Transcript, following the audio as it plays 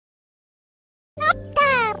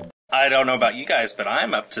I don't know about you guys, but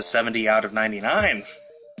I'm up to 70 out of 99.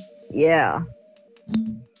 Yeah.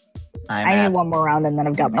 I need one more round and then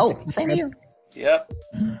I've got my 600. Same here. Yep.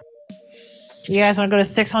 You guys want to go to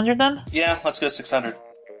 600 then? Yeah, let's go 600.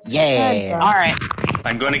 Yeah. All right.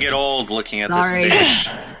 I'm going to get old looking at this stage.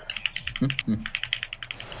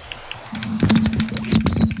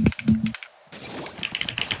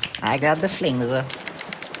 I got the flings.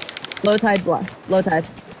 Low tide, low tide.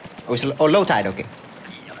 Oh, low tide, okay.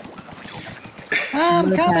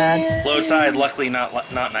 I'm coming. Low tide, luckily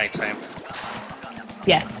not nighttime.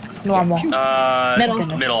 Yes, normal.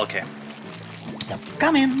 Middle, okay.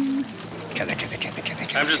 Coming.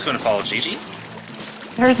 I'm just going to follow Gigi.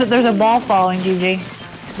 There's a ball following Gigi.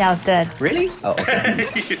 Now it's dead. Really? Oh, okay.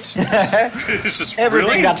 It's just Everything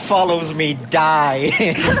really? that follows me die.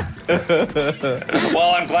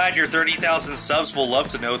 Well, I'm glad your 30,000 subs will love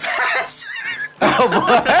to know that.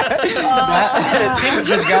 It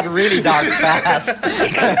just got really dark fast.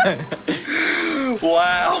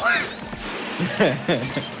 Wow.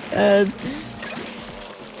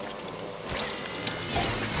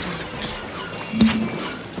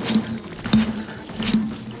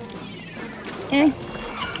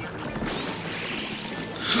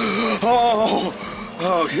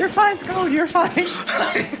 Oh, You're fine, Skul. You're fine.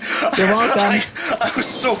 You're welcome. I was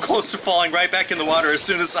so close to falling right back in the water as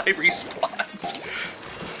soon as I respawned.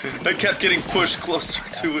 I kept getting pushed closer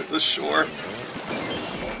to the shore.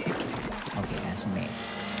 Okay, that's me.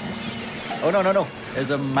 Oh, no. There's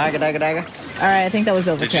a Magadaga. Alright, I think that was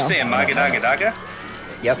overkill. Did you say a Magadagadaga?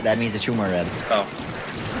 Yep, that means a tumor red. Oh.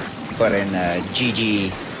 But in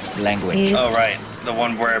GG language. Oh, right. The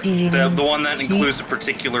one where the one that includes a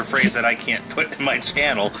particular phrase that I can't put in my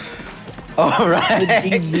channel. Oh, right.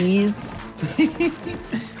 GGs.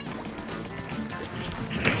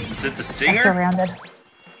 Is it the stinger? Surrounded.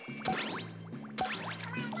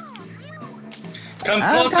 Come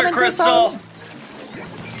closer, Crystal.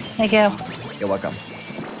 Thank you. You're welcome.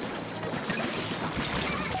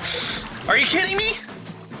 Are you kidding me?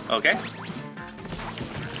 Okay.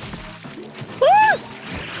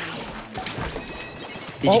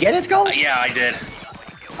 Did you get it, Skul? Yeah, I did.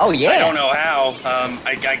 Oh, yeah. I don't know how.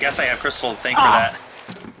 I guess I have Crystal to thank for that.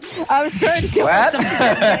 I was trying to kill What?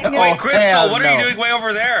 myself. Wait, Crystal, hell what are you no. doing way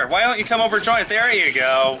over there? Why don't you come over and join it? There you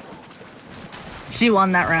go. She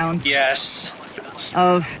won that round Yes.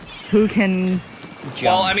 of who can...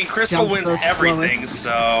 Well, I mean, Crystal Jump wins the everything,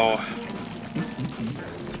 so...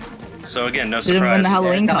 So again, no Didn't win surprise. the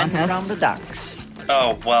Halloween Coming contest. from the ducks.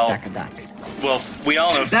 Oh, well, Duck. well, we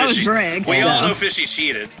all know That was Fishy... rigged, We all though. know Fishy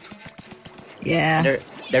cheated. Yeah.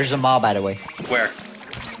 There's a mob, by the way. Where?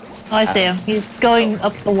 Oh, I see him. He's going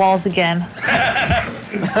up the walls again.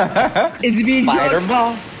 Is he being Spider drunk?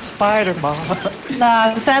 mob. Spider mob.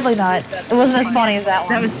 Nah, sadly not. It wasn't as funny as that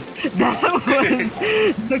one. That was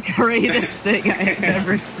the greatest thing I've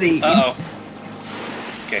ever seen. Uh-oh.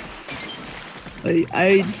 Okay.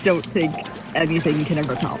 I don't think anything can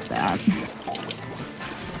ever top that.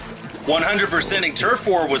 100%ing Turf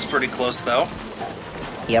War was pretty close, though.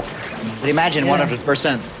 Yep. But imagine Yeah.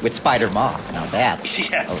 100% with Spider mob. Now that.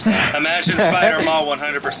 Yes. Okay. Imagine Spider-Man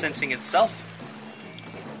 100%ing itself.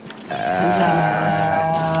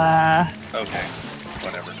 Okay.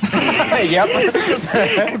 Whatever. Yep.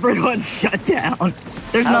 Everyone shut down.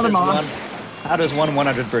 There's How another does mob. How does one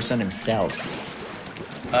 100% himself?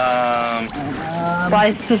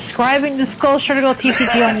 By subscribing to Skul, sure to go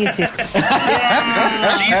TCG on YouTube.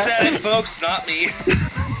 She said it, folks, not me.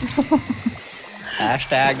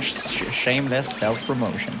 Hashtag shameless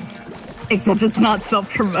self-promotion. Except it's not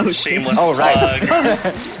self-promotion. Shameless Oh, right.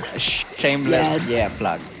 plug. Shameless, yeah,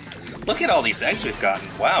 plug. Look at all these eggs we've gotten.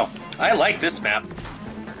 Wow. I like this map.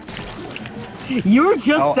 You were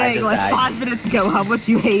just Oh, I saying just like died. 5 minutes ago how much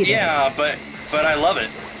you hate it. Yeah, but I love it.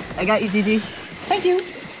 I got you, Gigi. Thank you.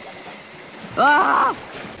 Ah!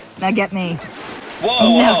 Now get me.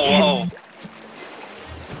 Whoa.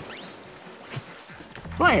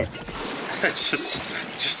 What?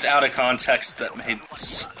 just out of context that made...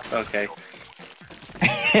 Okay.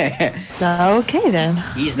 Okay then.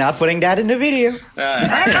 He's not putting that in the video.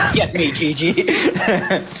 Get me, Gigi.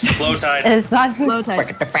 Low tide. It's not. Low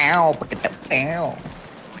tide.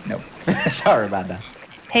 No. Sorry about that.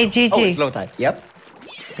 Hey GG, Oh, it's low tide. Yep.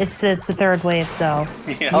 it's the third wave, so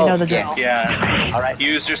Yeah. you know the drill. Yeah. All right.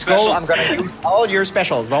 Use your Skul, special... I'm gonna use all your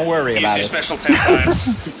specials. Don't worry Use about your it. special 10 times.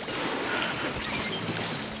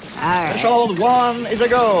 Alright. Special 1 is a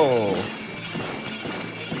go.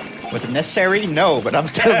 Was it necessary? No, but I'm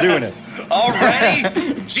still doing it.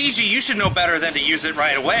 Already? Gigi, you should know better than to use it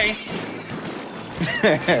right away.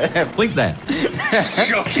 Bleep that.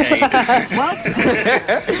 Okay.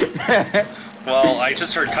 Well, I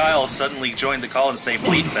just heard Kyle suddenly join the call and say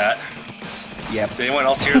bleep that. Yep. Did anyone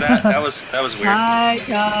else hear that? That was weird. Hi,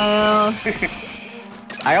 Kyle.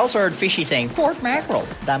 I also heard Fishy saying pork mackerel.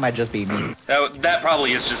 That might just be me. That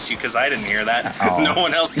probably is just you, because I didn't hear that. Oh. No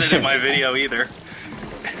one else did in my video either.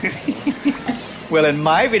 Well, in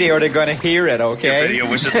my video, they're gonna hear it, okay? Your video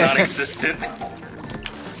was just non-existent.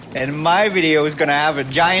 And my video is gonna have a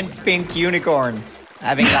giant pink unicorn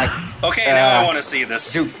having like. Okay, now I want to see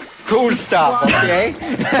this. Cool stuff, okay?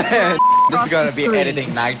 This is gonna be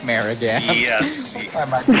editing nightmare again. Yes. You have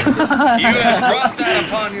brought that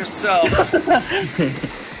upon yourself.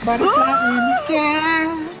 Butterflies in the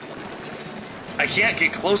sky. I can't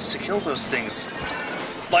get close to kill those things.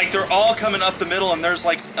 Like, they're all coming up the middle, and there's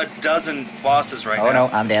like a dozen bosses right now. Oh no,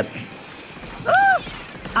 I'm dead.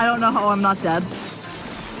 I don't know how I'm not dead.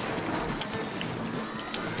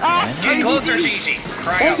 Get closer, Gigi.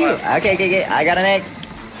 Crying out Thank you. loud. Okay, I got an egg.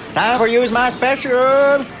 Time for use my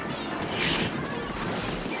special.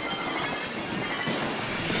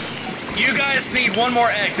 You guys need one more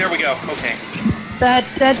egg. There we go. Okay. That.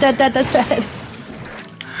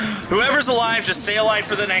 Whoever's alive, just stay alive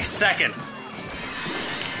for the next second.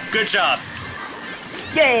 Good job.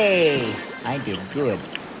 Yay! I did good.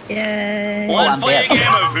 Yay. Let's I'm play dead. a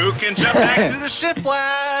game of who can jump back to the ship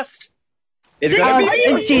blast. It's gonna be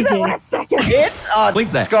It's GG. It's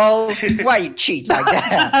Bleep that. Skull. Why you cheat like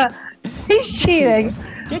that? He's cheating.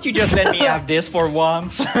 Can't you just let me have this for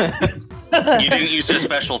once? You didn't use your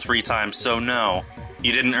special 3 times, so no.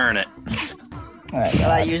 You didn't earn it. Alright,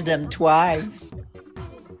 well, I used them twice.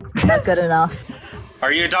 Not good enough.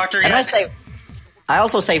 Are you a doctor And yet? I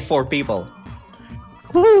also saved 4 people.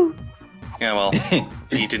 Woo. Yeah, well,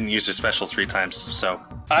 you didn't use your special 3 times, so.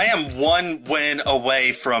 I am 1 win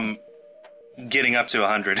away from getting up to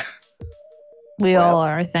 100. We all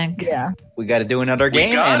are, I think. Yeah. We gotta do another We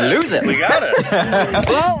game got and it. lose it. We got it.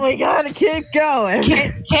 Well, we gotta keep going.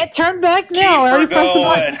 Can't turn back Keep now. I her already pressed the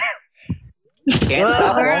button. going. Can't stop,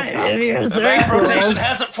 All won't right, stop. if you're The back so- rotation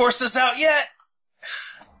hasn't forced us out yet.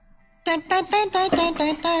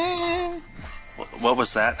 What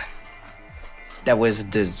was that? That was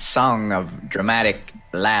the song of dramatic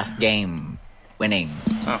last game winning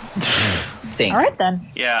thing. All right then.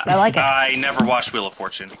 Yeah, I like it. I never watched Wheel of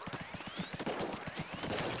Fortune.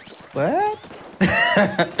 What?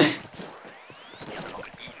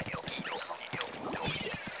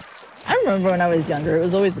 I remember when I was younger, it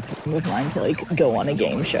was always a dream of mine to like go on a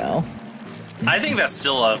game show. I think that's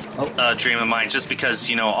still a dream of mine, just because,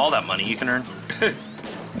 you know, all that money you can earn.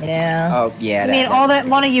 Yeah. Oh, yeah. I mean, all that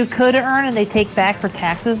money you could earn and they take back for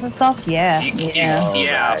taxes and stuff? Yeah.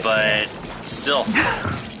 Yeah, but still.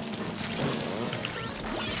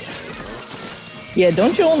 Yeah,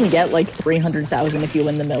 don't you only get like 300,000 if you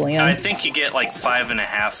win the million? I think you get like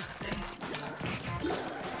 5.5.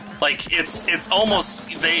 Like, it's almost,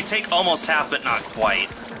 they take almost half, but not quite.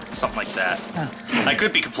 Something like that. I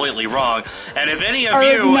could be completely wrong. And if any of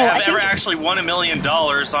you have ever actually won $1 million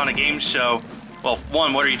on a game show, well,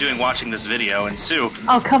 1, what are you doing watching this video? And 2,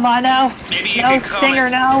 Oh, come on now. maybe you No can stinger,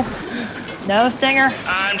 comment. no. No stinger.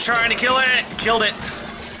 I'm trying to kill it. Killed it.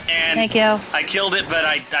 And Thank you. I killed it, but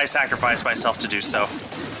I sacrificed myself to do so. Alright,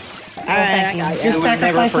 I Thank got you. you. We will never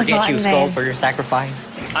Sacrifice was forget not you, in Skull, vain. for your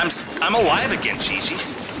sacrifice. I'm alive again, Gigi.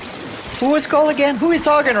 Who is Skull again? Who is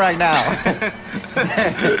talking right now?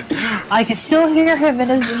 I can still hear him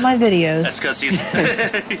in my videos. That's because he's...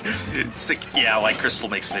 yeah, like Crystal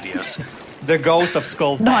makes videos. The ghost of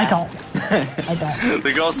Skull. No, I past. don't. I don't.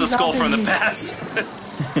 The ghost of Skull from the past.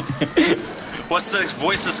 What's the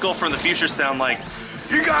voice of Skull from the future sound like?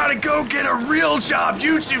 You gotta go get a real job.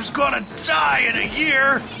 YouTube's gonna die in a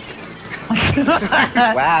year.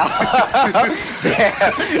 Wow.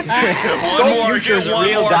 One more, Future's get a one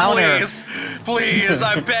real more, downer. please. Please,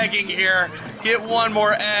 I'm begging here. Get one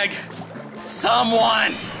more egg.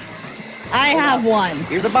 Someone. I have one.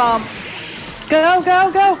 Here's a bomb. Go,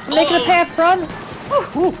 go, go. Making a path, run.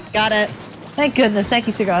 Got it. Thank goodness. Thank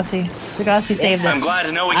you, Sagasi. Sagasi saved I'm it. glad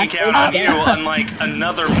to know we can count on you, unlike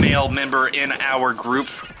another male member in our group.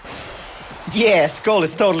 Yeah, Skull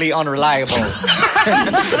is totally unreliable. Okay,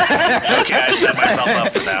 I set myself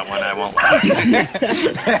up for that one. I won't lie.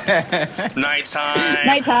 Nighttime.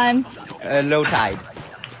 Nighttime. Low tide.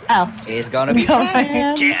 Oh. It's gonna be No,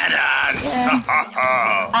 cannons. Cannons. I'm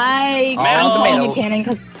calling a cannon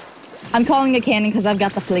because I'm calling a cannon because I've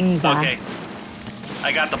got the flings on. Okay.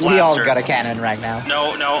 I got the We all blaster. got a cannon right now.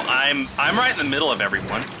 No, I'm right in the middle of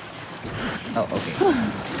everyone. Oh, okay.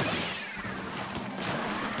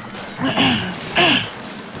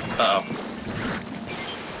 Uh-oh.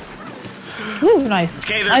 Ooh, nice.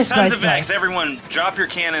 Okay, there's nice, tons nice, of eggs. Everyone, drop your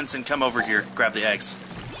cannons and come over here. Grab the eggs.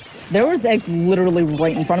 There was eggs literally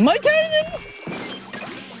right in front of my cannon.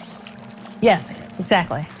 Yes,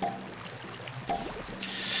 exactly.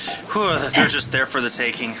 Whew, they're just there for the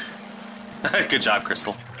taking. Good job,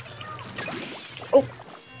 Crystal. Oh.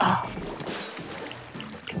 Oh.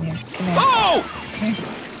 Come here. Oh!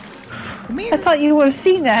 Come here. I thought you would have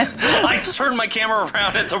seen that. I turned my camera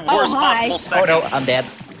around at the worst possible Oh second. no, I'm dead.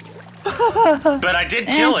 But I did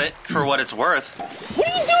kill it, for what it's worth. What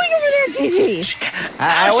are you doing over there, Gigi?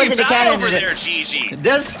 How'd you wasn't a die cannon. over there, Gigi?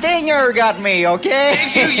 The stinger got me, okay?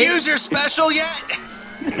 Did you use your special yet?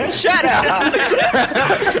 Shut up!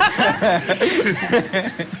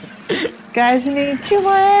 Guys, we need 2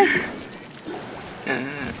 more eggs.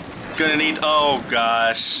 Gonna need... Oh,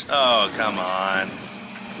 gosh. Oh, come on.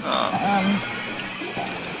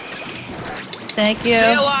 Thank you.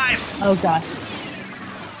 Stay alive! Oh god.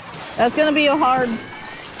 That's gonna be a hard.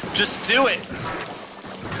 Just do it.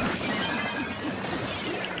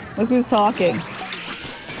 Look who's talking.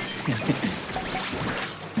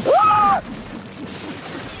 Ah!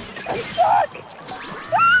 I'm stuck.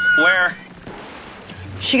 Where?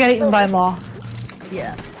 She got eaten by a moth.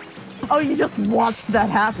 Yeah. Oh, you just watched that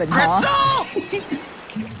happen, Crystal!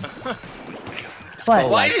 huh? What?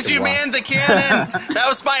 Why did you man the cannon? That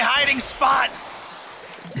was my hiding spot.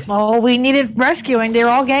 Oh, we needed rescuing. They were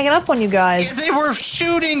all ganging up on you guys. They were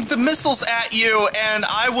shooting the missiles at you, and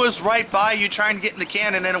I was right by you trying to get in the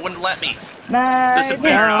cannon, and it wouldn't let me. This had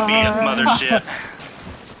better not be a mothership.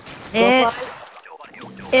 It is.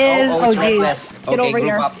 Oh, it's restless. Get Okay, over group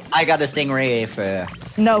here. up. I got a stingray if...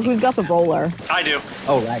 No, who's got the roller? I do.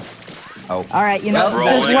 Oh, right. Oh. All right, you know. Well,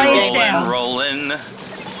 Rolling, way rolling, down. rolling.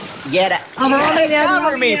 Yeah, that... I'm rolling down,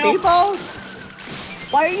 Cover me, rolling down. people!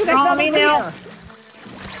 Why are you guys Follow not me over now. here?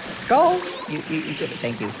 Skull! You did it,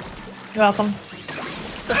 thank you. You're welcome.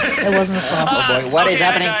 It wasn't a skull. Oh boy, what is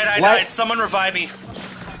happening? I What? died. Someone revive me.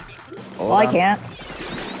 Well, I can't.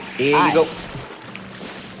 Here Hi. you go.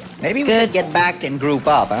 Maybe we Good. should get back and group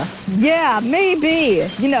up, huh? Yeah, maybe.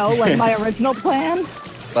 You know, like my original plan.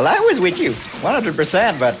 Well, I was with you,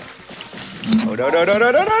 100%, but... Oh, no.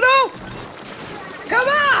 Come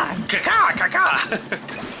on! Caca, caca.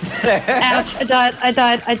 Ouch, I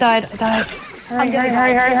died.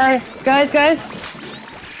 Hurry. Guys.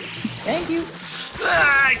 Thank you.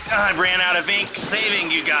 I ran out of ink saving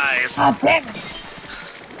you guys. Oh, damn it.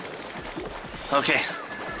 Okay.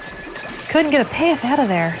 Couldn't get a path out of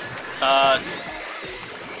there.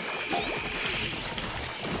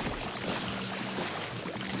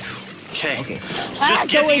 Okay. Okay. Just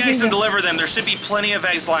get go the away, eggs Jesus. and deliver them. There should be plenty of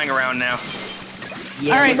eggs lying around now.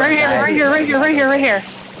 Yeah, All right, right here.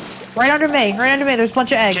 Right under me. There's a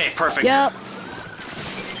bunch of eggs. Okay, perfect. Yep.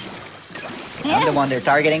 I'm the one they're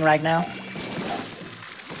targeting right now.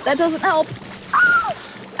 That doesn't help. Ah!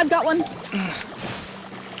 I've got one.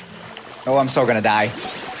 Oh, I'm so gonna die.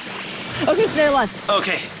 Okay, stay alive.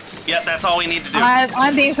 Okay. Yeah, that's all we need to do.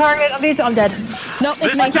 I'm being targeted. I'm dead. Nope,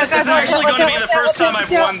 This it's me. is actually going to be the first time I've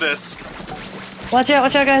watch out. won this. Watch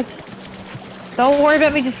out, guys. Don't worry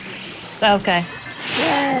about me. Just okay.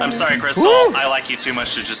 I'm sorry, Crystal. I like you too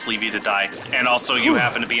much to just leave you to die. And also, you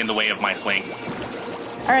happen to be in the way of my fling.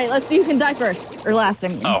 All right, let's see who can die first or last. I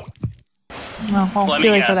mean. Oh, No, well, let too me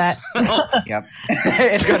late for guess. that. Yep.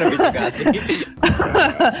 It's gonna be Sagasi.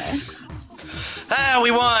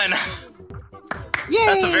 We won. Yay!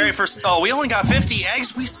 That's the very first. Oh, we only got 50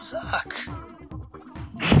 eggs. We suck.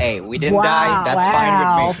 Hey, we didn't Wow, die. That's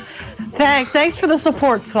fine with me. Thanks for the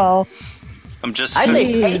support, Skull. I'm just. I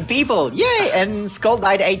saved 8 people. Yay! And Skull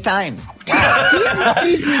died 8 times. But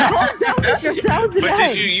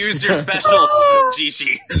did you use your specials,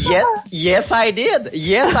 Gigi? Yes, I did.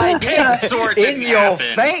 Yes, I did. Pig sword In didn't your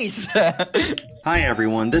happen. face. Hi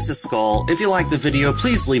everyone, this is Skul. If you like the video,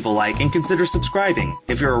 please leave a like and consider subscribing.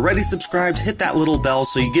 If you're already subscribed, hit that little bell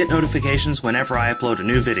so you get notifications whenever I upload a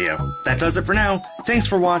new video. That does it for now. Thanks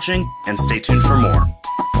for watching, and stay tuned for more.